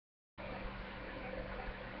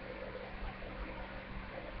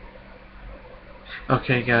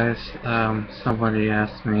Okay guys, somebody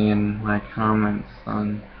asked me in my comments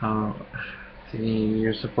on how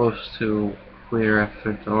you're supposed to clear a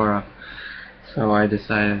Fedora, so I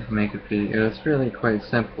decided to make a video. It's really quite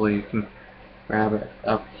simple. You can grab it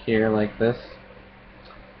up here like this,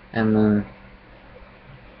 and then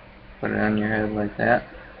put it on your head like that.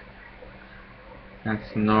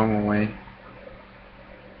 That's the normal way.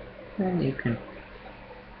 And you can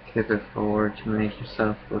tip it forward to make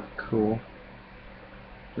yourself look cool.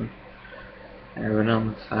 Have it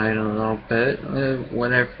on the side a little bit,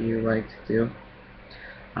 whatever you like to do.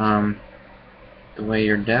 The way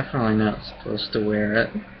you're definitely not supposed to wear it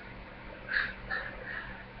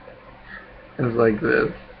is like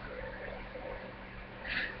this.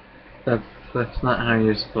 That's not how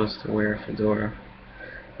you're supposed to wear a fedora.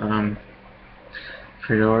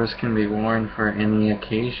 Fedoras can be worn for any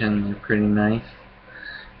occasion. They're pretty nice.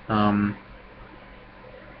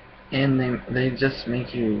 And they just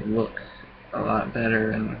make you look a lot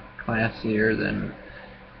better and classier than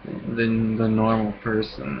the normal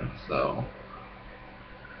person. So,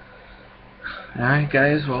 alright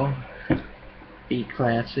guys, well, be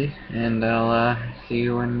classy, and I'll see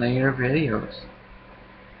you in later videos.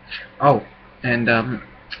 Oh, and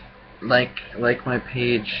like my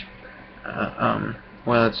page,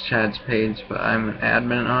 well, it's Chad's page, but I'm an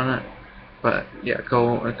admin on it. But yeah,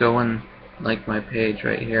 go and like my page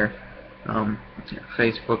right here,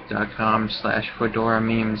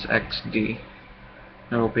 facebook.com/FedoraMemesXD.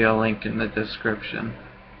 There will be a link in the description.